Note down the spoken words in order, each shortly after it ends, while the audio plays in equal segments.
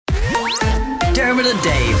Dermot and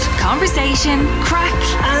Dave. Conversation, crack,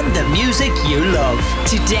 And the music you love.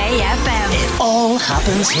 Today FM. It all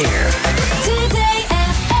happens here. Today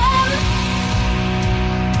FM.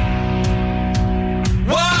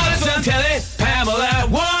 What's on telly? Pamela.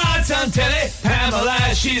 What's on telly?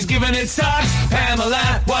 Pamela. She's giving it socks.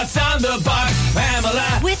 Pamela. What's on the box?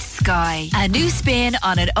 Pamela. With Sky, a new spin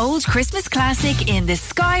on an old Christmas classic in the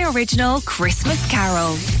Sky original Christmas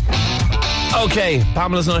Carol. Okay,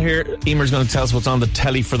 Pamela's not here. Emer's going to tell us what's on the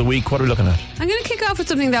telly for the week. What are we looking at? I'm going to kick off with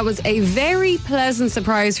something that was a very pleasant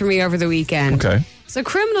surprise for me over the weekend. Okay. So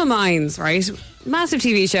Criminal Minds, right? Massive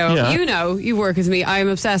TV show. Yeah. You know, you work with me. I am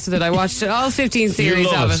obsessed with it. I watched it, all 15 series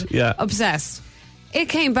love of it, it. yeah. Obsessed. It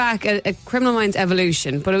came back at Criminal Minds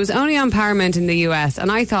Evolution, but it was only on Paramount in the US,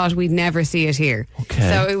 and I thought we'd never see it here. Okay.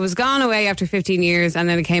 So it was gone away after 15 years, and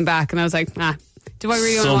then it came back, and I was like, do I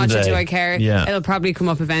really want to watch it? Someday. Do I care? Yeah. It'll probably come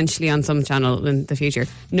up eventually on some channel in the future.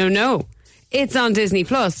 No. It's on Disney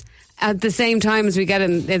Plus at the same time as they get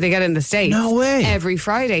in the States. No way. Every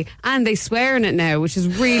Friday. And they swear in it now, which is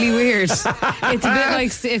really weird. It's a bit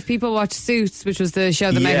like if people watch Suits, which was the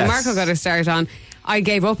show that Meghan Yes. Markle got her start on. I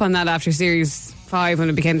gave up on that after series 5 when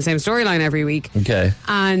it became the same storyline every week. Okay.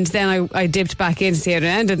 And then I dipped back in to see how it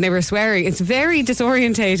ended, and they were swearing. It's very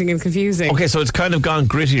disorientating and confusing. Okay, so it's kind of gone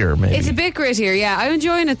grittier, maybe. It's a bit grittier, yeah. I'm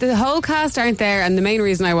enjoying it. The whole cast aren't there, and the main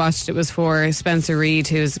reason I watched it was for Spencer Reid,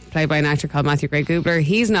 who's played by an actor called Matthew Gray Goobler.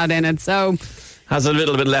 He's not in it, so Has a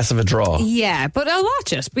little bit less of a draw. yeah. But I'll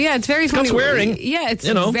watch it. But yeah, it's very funny. got swearing, Yeah, it's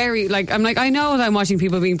you know. very I'm like, I know that I'm watching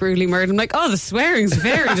people being brutally murdered. I'm like, the swearing's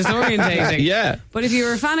very disorientating. Yeah. But if you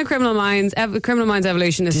were a fan of Criminal Minds, Criminal Minds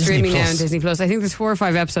Evolution is Disney streaming now Plus. on Disney Plus. I think there's 4 or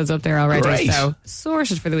 5 episodes up there already. Great. So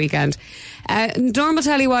sorted for the weekend. Normal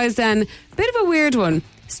telly-wise then, bit of a weird one.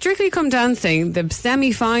 Strictly Come Dancing, the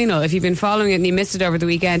semi-final, if you've been following it and you missed it over the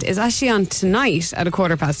weekend, is actually on tonight at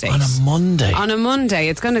 8:15. On a Monday. On a Monday.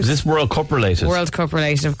 It's going to... Is this World Cup related? World Cup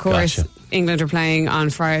related, of course. Gotcha. England are playing on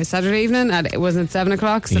Saturday evening at, wasn't it 7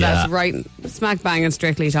 o'clock? So Yeah. that's right smack bang in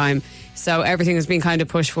Strictly time. So everything has been kind of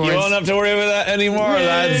pushed forward. You won't have to worry about that anymore,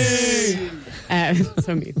 lads.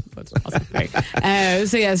 So mean, but awesome. Great.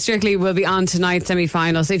 So yeah, Strictly will be on tonight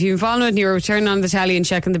semi-final. So if you've been following it and you're turning on the telly and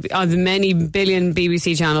checking on the many billion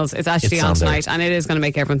BBC channels, it's actually It's on on there. tonight, and it is going to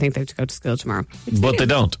make everyone think they have to go to school tomorrow. But they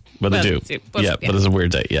don't. But Well, they do. they do, but- yeah, yeah. but it's a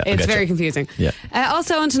weird day. Yeah, I It's getcha. very confusing. Yeah.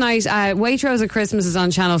 Also on tonight, Waitrose at Christmas is on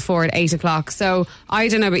Channel 4 at 8 o'clock. So I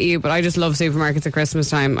don't know about you, but I just love supermarkets at Christmas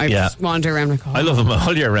time. I Yeah. just wander around like, I love them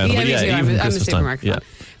all year round. Yeah, but me yeah, too. even I'm a Christmas time. supermarket Yeah. fan.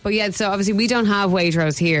 But yeah, so obviously we don't have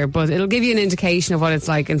Waitrose here, but it'll give you an indication of what it's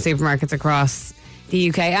like in supermarkets across the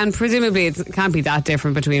UK, and presumably it can't be that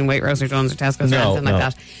different between Waitrose or Dunnes or Tesco's or No, anything like no.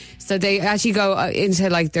 that. So they actually go into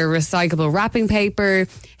like their recyclable wrapping paper,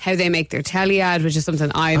 how they make their telly ad, which is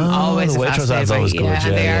something I'm always the Waitrose fascinated ad's by. always good,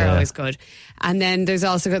 and they yeah, are yeah. always good. And then there's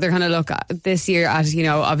also they're going to look at this year at,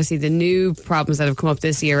 obviously the new problems that have come up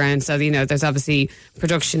this year around. So, there's obviously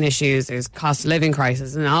production issues, there's cost of living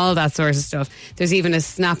crisis and all that sort of stuff. There's even a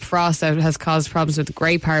snap frost that has caused problems with the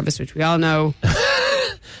grape harvest, which we all know.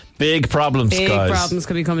 Big problems, Big guys. problems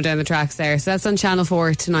could be coming down the tracks there. So that's on Channel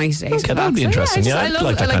 4 tonight at 8 Okay, o'clock. that'd be So, interesting. Yeah, I I'd love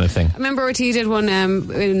like it. that kind of thing. I remember RT did one in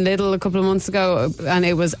Lidl a couple of months ago, and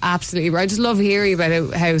it was absolutely... I just love hearing about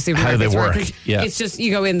how supermarkets they work, yeah. It's just,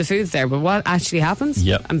 you go in the food's there, but what actually happens?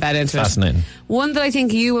 Yep. I'm bet into Fascinating. it. One that I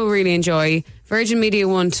think you will really enjoy, Virgin Media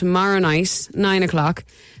 1 tomorrow night, 9 o'clock,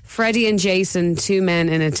 Freddy and Jason, 2 men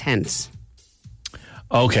in a tent.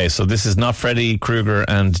 Okay, so this is not Freddy Krueger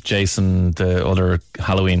and Jason, the other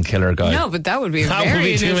Halloween killer guy. No, but that would be That would very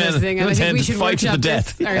be 2 men interesting, and I think we to should fight to the workshop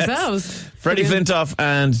death. this Yes. ourselves. Freddie Flintoff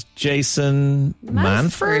and Jason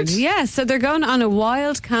Manford? Yeah, so they're going on a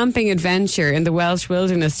wild camping adventure in the Welsh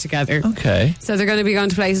wilderness together. Okay. So they're going to be going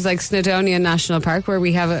to places like Snowdonia National Park, where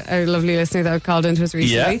we have a lovely listener that called into us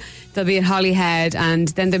recently. Yeah. They'll be at Holyhead, and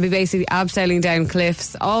then they'll be basically abseiling down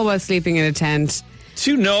cliffs, all while sleeping in a tent.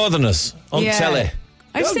 Two Northerners on Yeah. telly.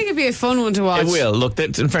 I just think it'd be a fun one to watch. It will. Look,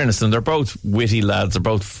 in fairness to them, they're both witty lads. They're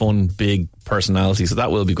both fun, big personalities. So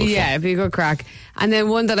that will be good Yeah, fun. it'd be a good crack. And then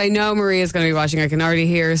one that I know Maria's going to be watching, I can already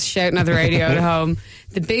hear her shouting at the radio at home.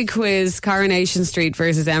 The Big Quiz, Coronation Street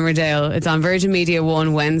versus Emmerdale. It's on Virgin Media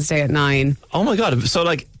 1 Wednesday at 9. Oh my God. So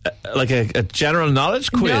like a general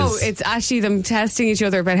knowledge quiz? No, it's actually them testing each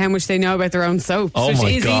other about how much they know about their own soaps, Oh which my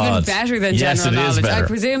is God. even better than Yes, general it is knowledge. I better.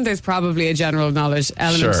 presume there's probably a general knowledge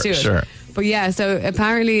element Sure, to it. sure. But yeah, so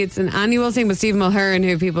apparently it's an annual thing with Stephen Mulhern,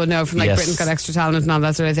 who people know from like Yes. Britain's Got Extra Talent and all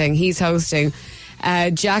that sort of thing. He's hosting.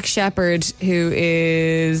 Jack Shepherd, who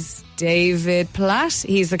is David Platt,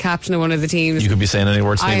 he's the captain of one of the teams. You could be saying any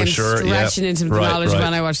words to I me, am but sure. stretching yeah. into the Right, knowledge right.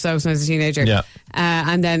 when I watched soaps when I was a teenager. Yeah.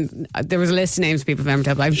 And then there was a list of names of people from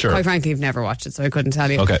Emmerdale, but Sure. quite frankly, I've never watched it, so I couldn't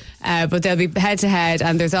tell you. Okay. But they'll be head to head,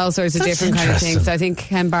 and there's all sorts of That's different kind of things. interesting. So I think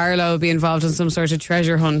Ken Barlow will be involved in some sort of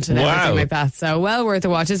treasure hunt and Wow. everything like that. So well worth a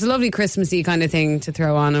watch. It's a lovely Christmassy kind of thing to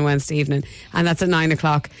throw on Wednesday evening, and that's at 9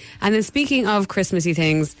 o'clock. And then speaking of Christmassy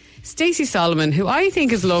things, Stacey Solomon, who I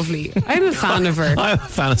think is lovely. I'm a fan of her. I'm a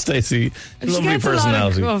fan of Stacey. She Lovely gets a lot of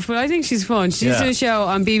personality. guff, but I think she's fun. She's Yeah. doing a show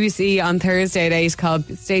on BBC on Thursday at 8 called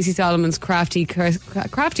Stacey Solomon's Crafty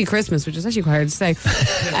Christmas, which is actually quite hard to say.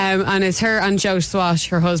 And it's her and Joe Swash,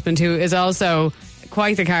 her husband, who is also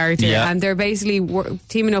quite the character. Yeah. And they're basically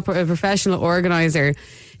teaming up with a professional organiser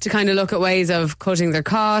to kind of look at ways of cutting their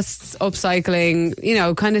costs, upcycling, you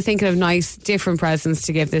know, kind of thinking of nice, different presents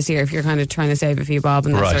to give this year if you're kind of trying to save a few bob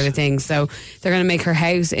and that Right. sort of thing. So they're going to make her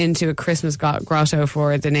house into a Christmas grotto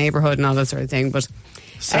for the neighbourhood and all that sort of thing. But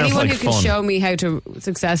Sounds anyone like who can fun. show me how to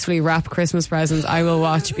successfully wrap Christmas presents, I will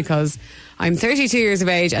watch, because I'm 32 years of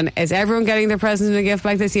age, and is everyone getting their presents in a gift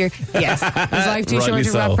bag this year? Yes. Is life too Rightly short to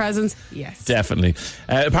so. wrap presents? Yes. Definitely.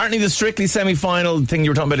 Apparently, the Strictly semi-final thing you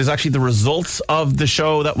were talking about is actually the results of the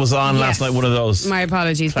show that was on last Yes. night. One of those. My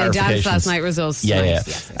apologies. They danced last night, results. Yeah, tonight. yeah.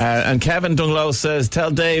 Yes. And Kevin Dunglow says, tell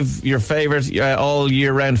Dave your favourite all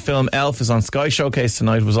year round film Elf is on Sky Showcase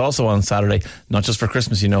tonight. Was also on Saturday, not just for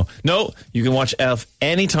Christmas, you know. No, you can watch Elf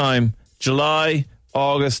anytime. July,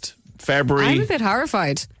 August, February. I'm a bit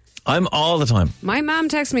horrified. I'm all the time. My mum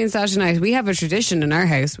texted me on Saturday night. We have a tradition in our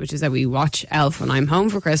house, which is that we watch Elf when I'm home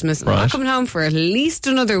for Christmas. And I'm Right. not coming home for at least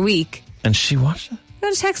another week. And she watched it? I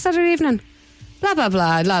got a text Saturday evening. Blah, blah,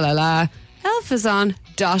 blah, la, la, la. Elf is on ...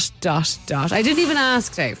 I didn't even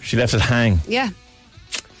ask, Dave. She left it hang. Yeah.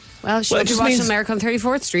 Well, she Well, it went to just watch means- America on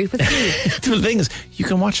 34th Street with me. The thing is, you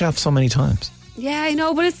can watch Elf so many times. Yeah, I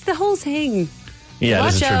know, but it's the whole thing. Yeah,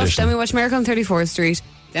 Watch it's a Elf, tradition. then we watch America on 34th Street,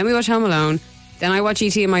 then we watch Home Alone, then I watch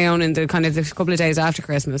E.T. on my own in the kind of the couple of days after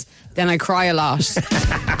Christmas, then I cry a lot,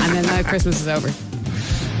 and then now Christmas is over.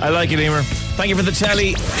 I like it, Emer. Thank you for the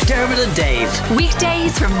telly. Dermot and Dave.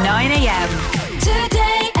 Weekdays from 9 a.m. Today.